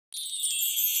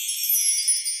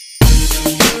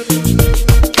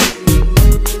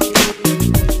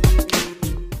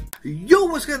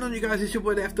What's going on, you guys? It's your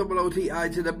boy the F-double-O-T-I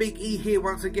to the Big E here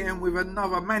once again with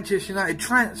another Manchester United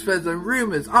transfers and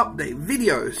rumours update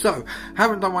video. So,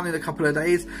 haven't done one in a couple of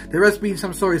days. There has been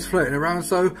some stories floating around,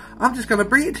 so I'm just going to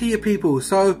bring it to you people.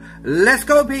 So, let's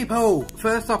go people!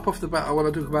 First up off the bat, I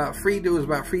want to talk about 3 deals,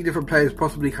 about 3 different players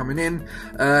possibly coming in.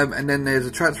 And then there's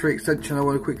a transfer extension I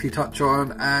want to quickly touch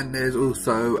on. And there's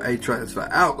also a transfer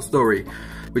out story,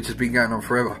 which has been going on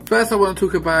forever. First I want to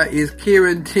talk about is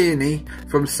Kieran Tierney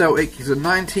from Celtic. He's a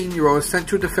 19-year-old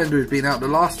central defender who's been out the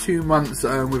last 2 months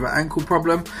with an ankle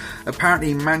problem.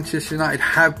 Apparently Manchester United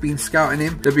have been scouting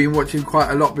him. They've been watching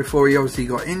quite a lot before he obviously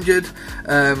got injured.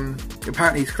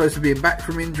 Apparently he's close to being back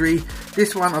from injury.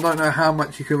 This one, I don't know how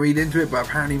much you can read into it, but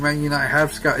apparently Man United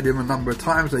have scouted him a number of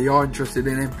times. They are interested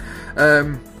in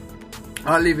him.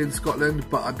 I live in Scotland,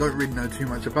 but I don't really know too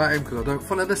much about him because I don't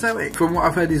follow the Celtic. From what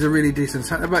I've heard, he's a really decent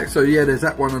centre-back. So yeah, there's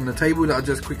that one on the table that I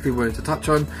just quickly wanted to touch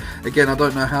on. Again, I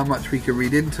don't know how much we can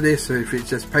read into this, so if it's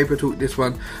just paper talk, this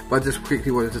one, but I just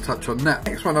quickly wanted to touch on that.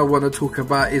 Next one I want to talk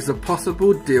about is the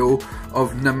possible deal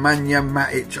of Nemanja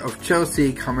Matic of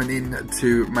Chelsea coming in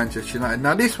to Manchester United.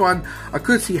 Now this one, I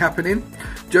could see happening.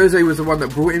 Jose was the one that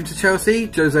brought him to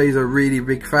Chelsea. Jose is a really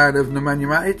big fan of Nemanja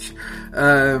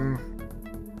Matic.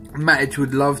 Matic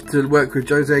would love to work with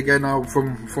Jose again.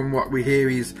 From what we hear,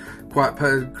 he's quite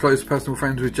close personal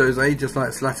friends with Jose, just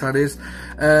like Zlatan is.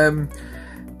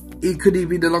 Could he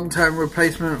be the long-term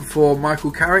replacement for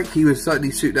Michael Carrick? He would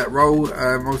certainly suit that role.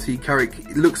 Obviously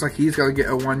Carrick looks like he's going to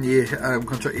get a 1-year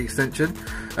contract extension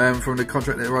from the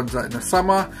contract that runs out in the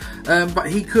summer. But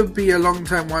he could be a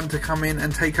long-term one to come in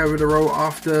and take over the role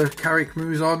after Carrick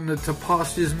moves on to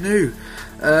pastures new.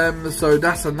 So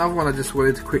that's another one I just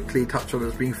wanted to quickly touch on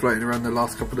that's been floating around the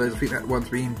last couple of days. I think that one's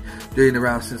been doing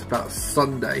around since about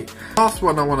Sunday. Last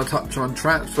one I want to touch on,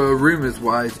 transfer rumours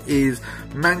wise, is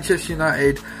Manchester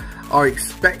United are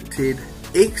expected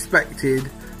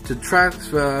to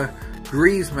transfer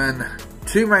Griezmann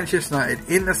to Manchester United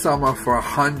in the summer for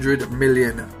 £100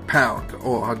 million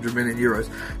or €100 million.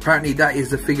 Apparently that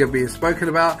is the figure being spoken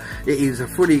about. It is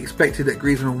fully expected that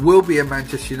Griezmann will be at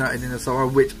Manchester United in the summer,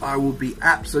 which I will be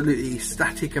absolutely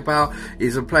ecstatic about.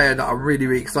 He's a player that I'm really,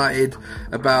 really excited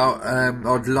about.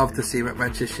 I'd love to see him at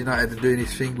Manchester United and doing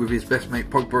his thing with his best mate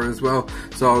Pogba as well.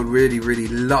 So I would really, really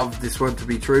love this one to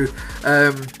be true.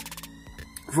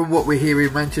 From what we're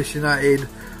hearing, Manchester United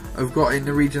have got in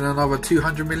the region another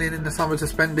 200 million in the summer to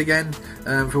spend again.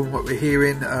 From what we're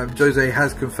hearing, Jose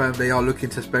has confirmed they are looking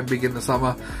to spend big in the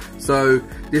summer, so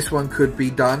this one could be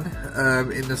done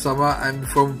in the summer. And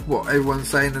from what everyone's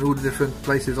saying and all the different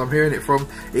places I'm hearing it from,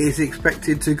 it is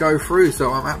expected to go through,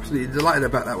 so I'm absolutely delighted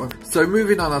about that one. So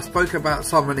moving on, I spoke about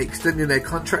someone extending their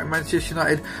contract at Manchester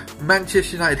United.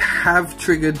 Manchester United have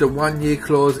triggered the 1-year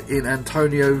clause in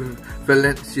Antonio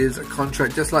Valencia's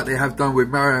contract, just like they have done with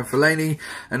Mario Fellaini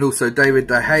and also David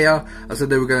De Gea. I said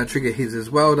they were going to trigger his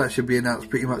as well. That should be announced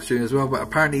pretty much soon as well, but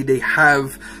apparently they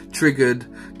have triggered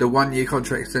the 1-year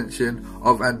contract extension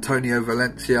of Antonio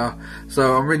Valencia.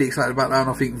 So I'm really excited about that, and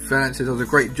I think Valencia does a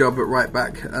great job at right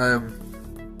back.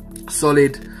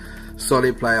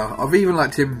 Solid player. I've even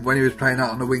liked him when he was playing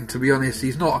out on the wing, to be honest.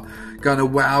 He's not going to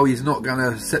wow, he's not going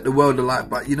to set the world alight,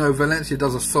 but you know, Valencia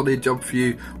does a solid job for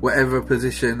you whatever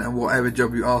position and whatever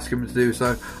job you ask him to do,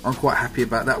 so I'm quite happy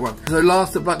about that one. So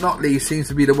last but not least seems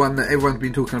to be the one that everyone's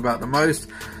been talking about the most.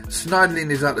 Schneiderlin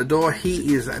is out the door.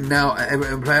 He is now an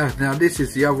Everton player. Now this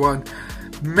is the other one.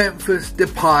 Memphis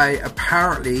Depay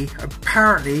apparently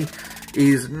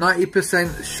is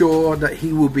 90% sure that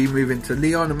he will be moving to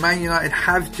Lyon. Man United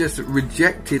have just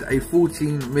rejected a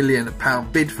 £14 million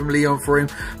bid from Lyon for him,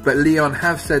 but Lyon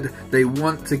have said they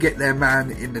want to get their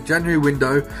man in the January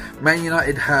window. Man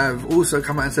United have also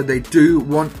come out and said they do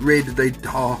want rid. They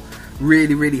are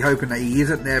really, really hoping that he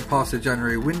isn't there past the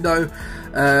January window.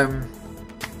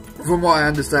 From what I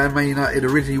understand, Man United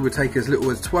originally would take as little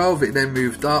as 12, it then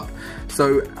moved up.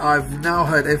 So I've now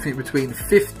heard everything between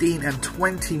 15 and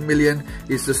 20 million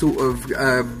is the sort of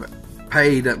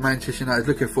pay that Manchester United is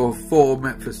looking for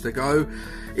Memphis to go.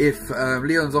 If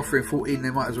Lyon's offering 14, they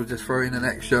might as well just throw in an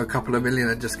extra couple of million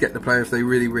and just get the player if they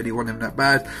really, really want him that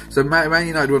bad. So Man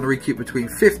United want to recoup between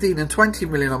 15 and 20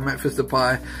 million on Memphis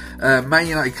Depay. Man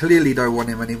United clearly don't want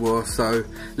him anymore, so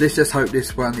let's just hope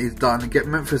this one is done and get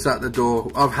Memphis out the door.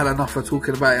 I've had enough of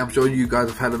talking about it. I'm sure you guys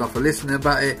have had enough of listening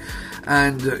about it,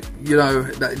 and you know,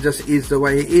 that just is the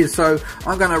way it is. So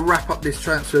I'm going to wrap up this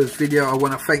transfers video. I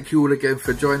want to thank you all again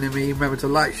for joining me. Remember to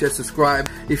like, share, subscribe.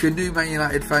 If you're new Man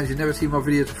United fans, you've never seen my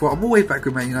videos before, I'm always back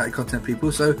with Man United content,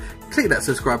 people, so click that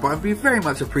subscribe button. It'd be very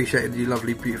much appreciated, you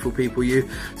lovely beautiful people you.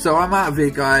 So I'm out of here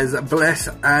guys. Bless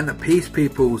and peace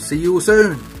people. See you all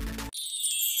soon.